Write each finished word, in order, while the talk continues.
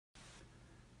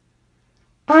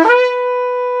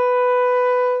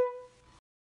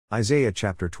Isaiah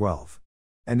chapter 12.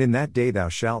 And in that day thou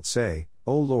shalt say,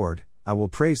 O Lord, I will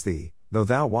praise thee, though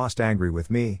thou wast angry with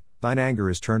me, thine anger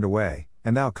is turned away,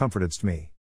 and thou comfortedst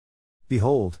me.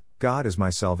 Behold, God is my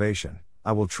salvation,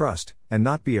 I will trust, and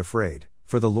not be afraid,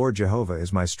 for the Lord Jehovah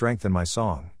is my strength and my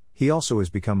song, he also is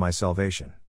become my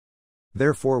salvation.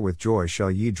 Therefore with joy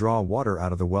shall ye draw water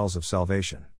out of the wells of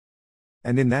salvation.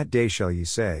 And in that day shall ye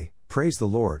say, Praise the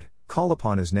Lord, call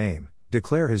upon his name,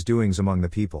 declare his doings among the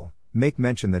people, make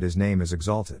mention that his name is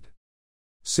exalted.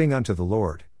 Sing unto the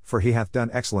Lord, for he hath done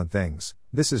excellent things,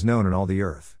 this is known in all the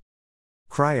earth.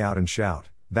 Cry out and shout,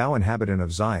 thou inhabitant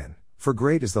of Zion, for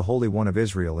great is the Holy One of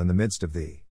Israel in the midst of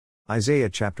thee. Isaiah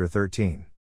chapter 13.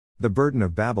 The burden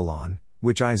of Babylon,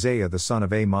 which Isaiah the son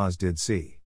of Amoz did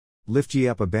see. Lift ye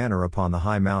up a banner upon the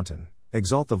high mountain,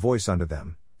 exalt the voice unto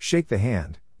them, shake the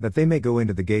hand, that they may go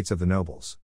into the gates of the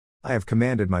nobles. I have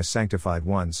commanded my sanctified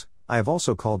ones, I have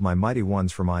also called my mighty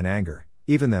ones for mine anger,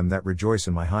 even them that rejoice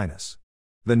in my highness.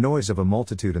 The noise of a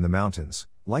multitude in the mountains,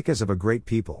 like as of a great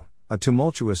people, a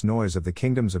tumultuous noise of the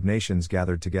kingdoms of nations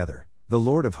gathered together, the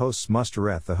Lord of hosts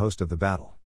mustereth the host of the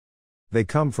battle. They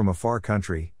come from a far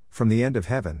country, from the end of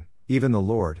heaven, even the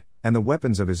Lord, and the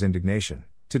weapons of his indignation,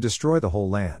 to destroy the whole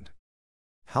land.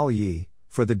 Howl ye,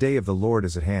 for the day of the Lord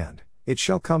is at hand, it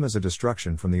shall come as a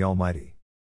destruction from the Almighty.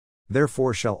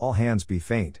 Therefore shall all hands be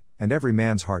faint, and every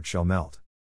man's heart shall melt.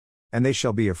 And they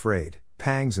shall be afraid,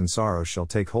 pangs and sorrows shall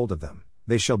take hold of them,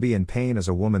 they shall be in pain as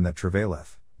a woman that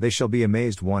travaileth, they shall be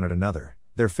amazed one at another,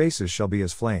 their faces shall be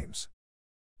as flames.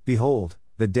 Behold,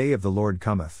 the day of the Lord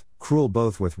cometh, cruel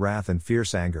both with wrath and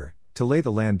fierce anger, to lay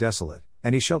the land desolate,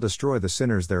 and he shall destroy the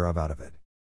sinners thereof out of it.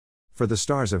 For the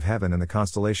stars of heaven and the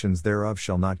constellations thereof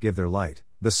shall not give their light,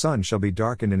 the sun shall be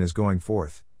darkened in his going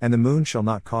forth, and the moon shall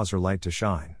not cause her light to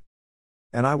shine.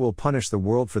 And I will punish the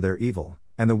world for their evil,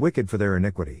 and the wicked for their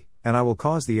iniquity, and I will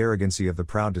cause the arrogancy of the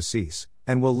proud to cease,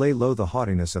 and will lay low the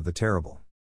haughtiness of the terrible.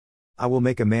 I will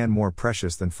make a man more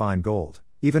precious than fine gold,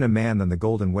 even a man than the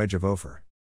golden wedge of Ophir.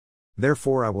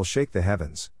 Therefore I will shake the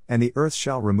heavens, and the earth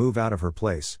shall remove out of her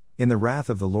place, in the wrath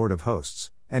of the Lord of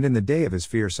hosts, and in the day of his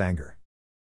fierce anger.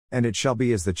 And it shall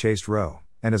be as the chased roe,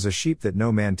 and as a sheep that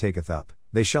no man taketh up,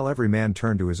 they shall every man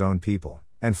turn to his own people,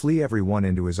 and flee every one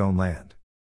into his own land.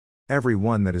 Every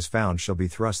one that is found shall be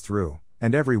thrust through,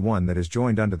 and every one that is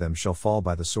joined unto them shall fall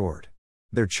by the sword.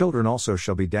 Their children also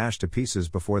shall be dashed to pieces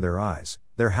before their eyes,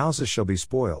 their houses shall be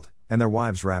spoiled, and their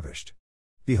wives ravished.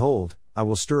 Behold, I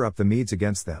will stir up the Medes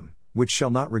against them, which shall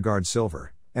not regard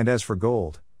silver, and as for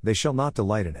gold, they shall not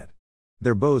delight in it.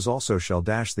 Their bows also shall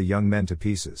dash the young men to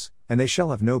pieces, and they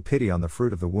shall have no pity on the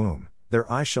fruit of the womb, their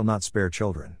eyes shall not spare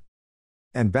children.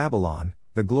 And Babylon,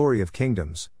 the glory of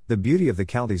kingdoms, the beauty of the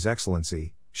Chaldees'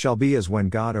 excellency, shall be as when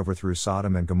God overthrew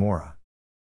Sodom and Gomorrah.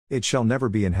 It shall never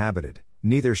be inhabited,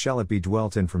 neither shall it be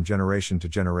dwelt in from generation to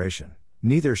generation,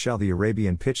 neither shall the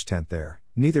Arabian pitch tent there,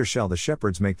 neither shall the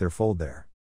shepherds make their fold there.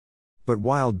 But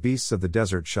wild beasts of the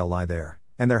desert shall lie there,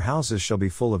 and their houses shall be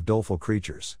full of doleful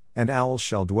creatures, and owls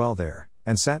shall dwell there,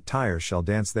 and satyrs shall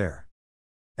dance there.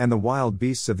 And the wild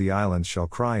beasts of the islands shall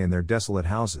cry in their desolate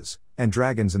houses, and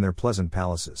dragons in their pleasant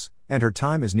palaces, and her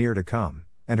time is near to come,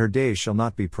 and her days shall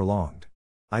not be prolonged.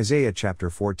 Isaiah chapter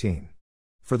 14.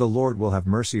 For the Lord will have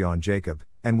mercy on Jacob,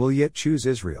 and will yet choose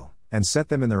Israel, and set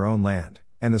them in their own land,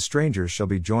 and the strangers shall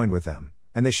be joined with them,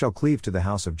 and they shall cleave to the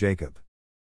house of Jacob.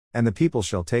 And the people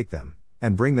shall take them,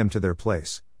 and bring them to their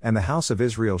place, and the house of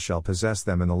Israel shall possess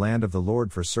them in the land of the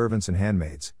Lord for servants and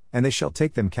handmaids, and they shall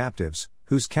take them captives,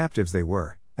 whose captives they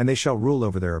were, and they shall rule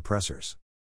over their oppressors.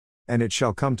 And it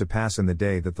shall come to pass in the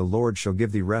day that the Lord shall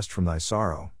give thee rest from thy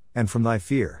sorrow, and from thy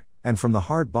fear, and from the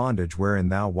hard bondage wherein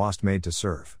thou wast made to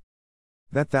serve.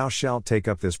 That thou shalt take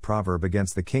up this proverb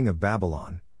against the king of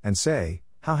Babylon, and say,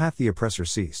 How hath the oppressor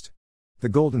ceased? The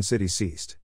golden city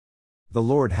ceased. The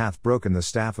Lord hath broken the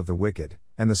staff of the wicked,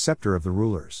 and the scepter of the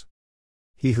rulers.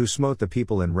 He who smote the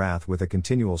people in wrath with a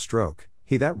continual stroke,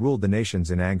 he that ruled the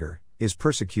nations in anger, is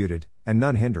persecuted, and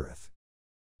none hindereth.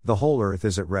 The whole earth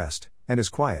is at rest, and is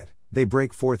quiet, they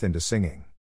break forth into singing.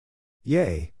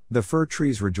 Yea, the fir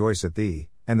trees rejoice at thee,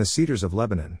 and the cedars of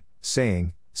Lebanon,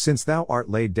 saying, Since thou art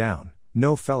laid down,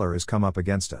 no feller is come up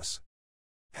against us.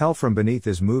 Hell from beneath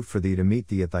is moved for thee to meet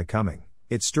thee at thy coming,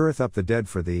 it stirreth up the dead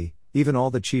for thee, even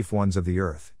all the chief ones of the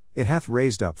earth, it hath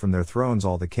raised up from their thrones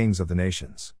all the kings of the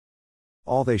nations.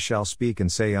 All they shall speak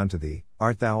and say unto thee,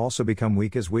 Art thou also become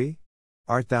weak as we?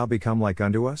 Art thou become like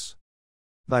unto us?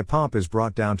 Thy pomp is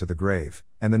brought down to the grave,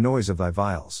 and the noise of thy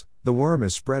vials, the worm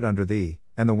is spread under thee,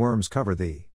 and the worms cover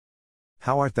thee.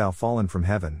 How art thou fallen from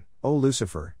heaven, O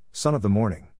Lucifer, son of the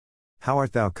morning? How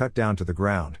art thou cut down to the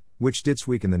ground, which didst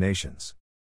weaken the nations?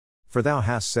 For thou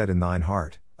hast said in thine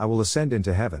heart, I will ascend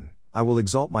into heaven, I will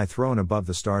exalt my throne above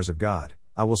the stars of God,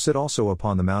 I will sit also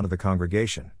upon the mount of the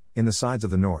congregation, in the sides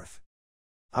of the north.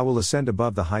 I will ascend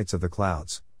above the heights of the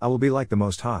clouds, I will be like the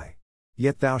Most High.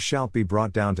 Yet thou shalt be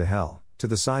brought down to hell, to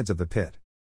the sides of the pit.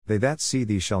 They that see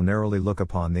thee shall narrowly look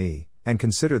upon thee, and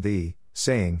consider thee,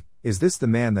 saying, Is this the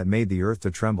man that made the earth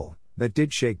to tremble, that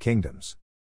did shake kingdoms?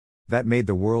 That made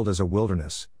the world as a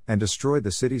wilderness, and destroyed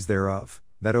the cities thereof,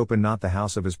 that opened not the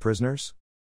house of his prisoners?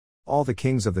 All the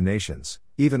kings of the nations,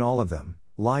 even all of them,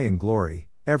 lie in glory,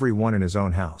 every one in his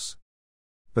own house.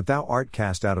 But thou art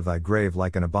cast out of thy grave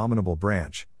like an abominable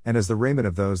branch, and as the raiment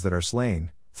of those that are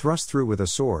slain, thrust through with a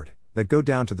sword, that go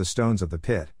down to the stones of the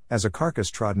pit, as a carcass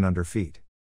trodden under feet.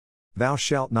 Thou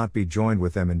shalt not be joined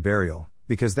with them in burial,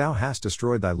 because thou hast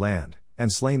destroyed thy land,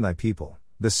 and slain thy people,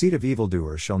 the seed of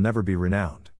evildoers shall never be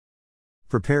renowned.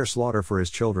 Prepare slaughter for his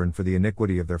children for the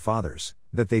iniquity of their fathers,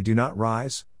 that they do not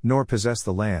rise, nor possess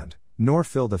the land, nor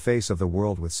fill the face of the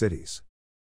world with cities.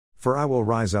 For I will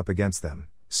rise up against them,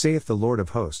 saith the Lord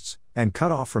of hosts, and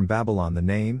cut off from Babylon the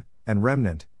name, and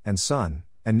remnant, and son,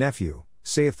 and nephew,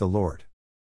 saith the Lord.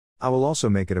 I will also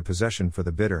make it a possession for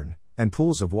the bittern, and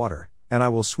pools of water, and I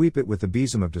will sweep it with the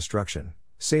besom of destruction,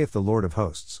 saith the Lord of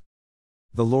hosts.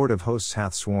 The Lord of hosts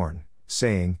hath sworn,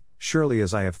 saying, Surely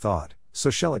as I have thought, so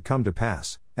shall it come to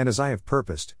pass, and as I have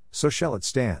purposed, so shall it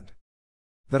stand.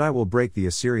 That I will break the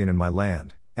Assyrian in my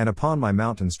land, and upon my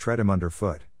mountains tread him under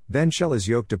foot, then shall his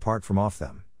yoke depart from off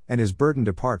them, and his burden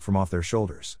depart from off their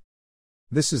shoulders.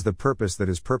 This is the purpose that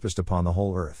is purposed upon the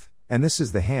whole earth, and this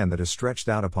is the hand that is stretched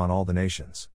out upon all the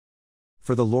nations.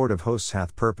 For the Lord of hosts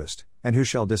hath purposed, and who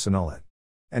shall disannul it?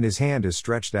 And his hand is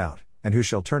stretched out, and who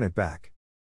shall turn it back?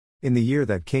 In the year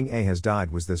that King Ahaz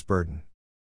died was this burden.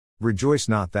 Rejoice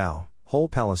not thou, whole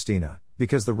Palestina,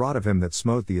 because the rod of him that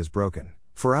smote thee is broken,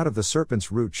 for out of the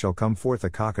serpent's root shall come forth a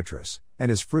cockatrice, and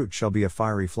his fruit shall be a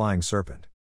fiery flying serpent.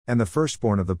 And the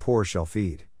firstborn of the poor shall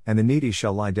feed, and the needy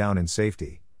shall lie down in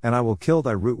safety, and I will kill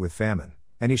thy root with famine,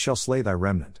 and he shall slay thy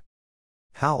remnant.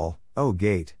 Howl, O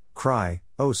gate, cry,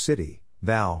 O city,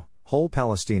 thou, whole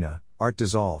Palestina, art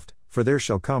dissolved, for there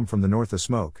shall come from the north a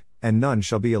smoke, and none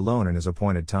shall be alone in his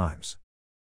appointed times.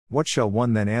 What shall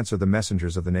one then answer the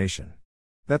messengers of the nation?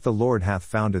 That the Lord hath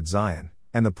founded Zion,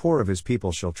 and the poor of his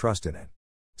people shall trust in it.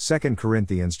 2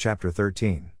 Corinthians chapter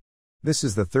 13. This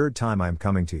is the third time I am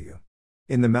coming to you.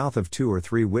 In the mouth of 2 or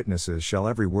 3 witnesses shall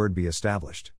every word be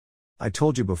established. I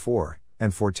told you before,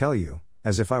 and foretell you,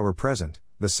 as if I were present,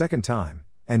 the second time,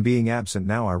 and being absent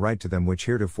now I write to them which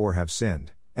heretofore have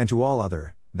sinned, and to all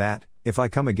other, that, if I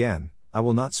come again, I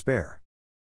will not spare.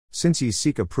 Since ye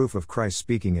seek a proof of Christ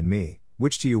speaking in me,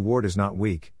 which to you ward is not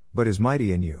weak, but is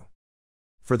mighty in you.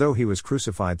 For though he was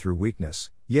crucified through weakness,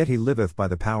 yet he liveth by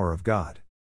the power of God.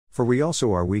 For we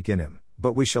also are weak in him,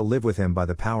 but we shall live with him by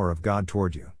the power of God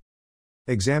toward you.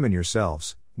 Examine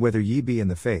yourselves, whether ye be in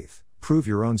the faith, prove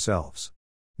your own selves.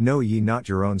 Know ye not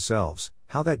your own selves,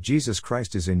 how that Jesus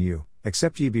Christ is in you,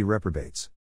 except ye be reprobates?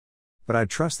 But I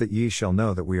trust that ye shall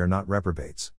know that we are not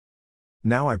reprobates.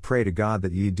 Now I pray to God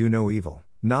that ye do no evil,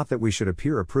 not that we should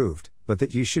appear approved, but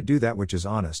that ye should do that which is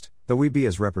honest, though we be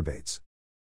as reprobates.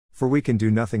 For we can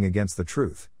do nothing against the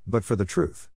truth, but for the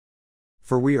truth.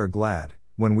 For we are glad,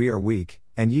 when we are weak,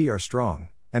 and ye are strong,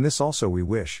 and this also we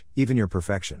wish, even your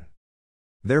perfection.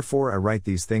 Therefore I write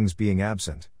these things being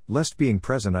absent, lest being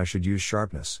present I should use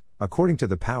sharpness, according to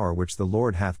the power which the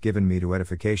Lord hath given me to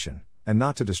edification, and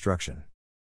not to destruction.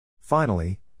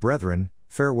 Finally, brethren,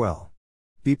 farewell.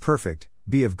 Be perfect,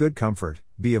 be of good comfort,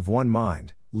 be of one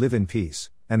mind, live in peace,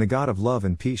 and the God of love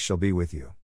and peace shall be with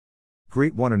you.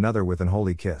 Greet one another with an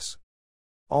holy kiss.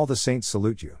 All the saints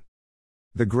salute you.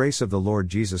 The grace of the Lord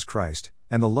Jesus Christ,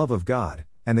 and the love of God,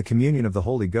 and the communion of the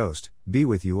Holy Ghost, be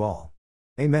with you all.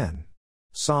 Amen.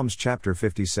 Psalms chapter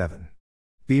 57.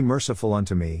 Be merciful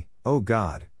unto me, O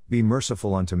God, be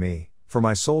merciful unto me, for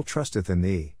my soul trusteth in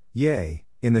thee, yea,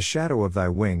 in the shadow of thy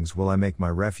wings will I make my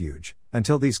refuge,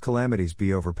 until these calamities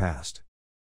be overpast.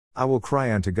 I will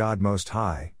cry unto God Most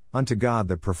High, unto God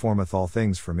that performeth all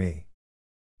things for me.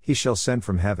 He shall send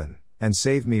from heaven, and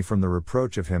save me from the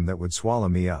reproach of him that would swallow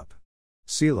me up.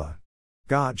 Selah.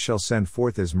 God shall send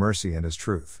forth his mercy and his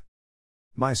truth.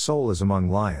 My soul is among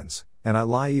lions, and I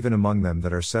lie even among them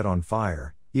that are set on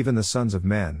fire, even the sons of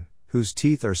men, whose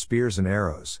teeth are spears and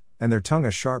arrows, and their tongue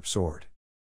a sharp sword.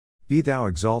 Be thou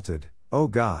exalted, O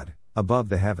God, above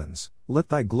the heavens, let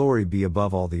thy glory be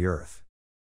above all the earth.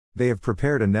 They have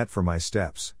prepared a net for my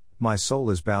steps, my soul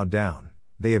is bowed down,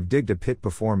 they have digged a pit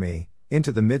before me,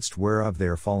 into the midst whereof they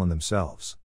are fallen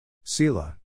themselves.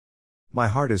 Selah. My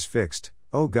heart is fixed,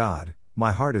 O God,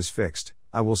 my heart is fixed,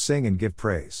 I will sing and give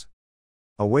praise.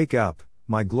 Awake up,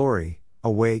 my glory,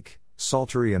 Awake,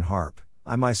 psaltery and harp,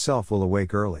 I myself will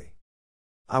awake early.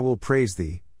 I will praise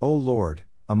thee, O Lord,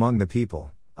 among the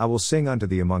people, I will sing unto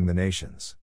thee among the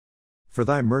nations. For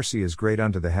thy mercy is great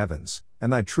unto the heavens,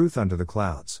 and thy truth unto the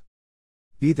clouds.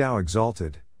 Be thou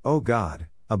exalted, O God,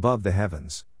 above the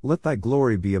heavens, let thy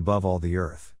glory be above all the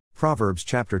earth. Proverbs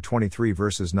chapter 23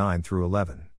 verses 9 through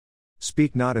 11.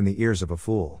 Speak not in the ears of a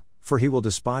fool, for he will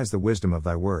despise the wisdom of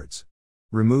thy words.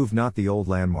 Remove not the old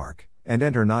landmark, and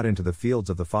enter not into the fields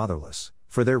of the fatherless,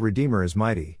 for their Redeemer is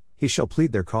mighty, he shall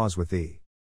plead their cause with thee.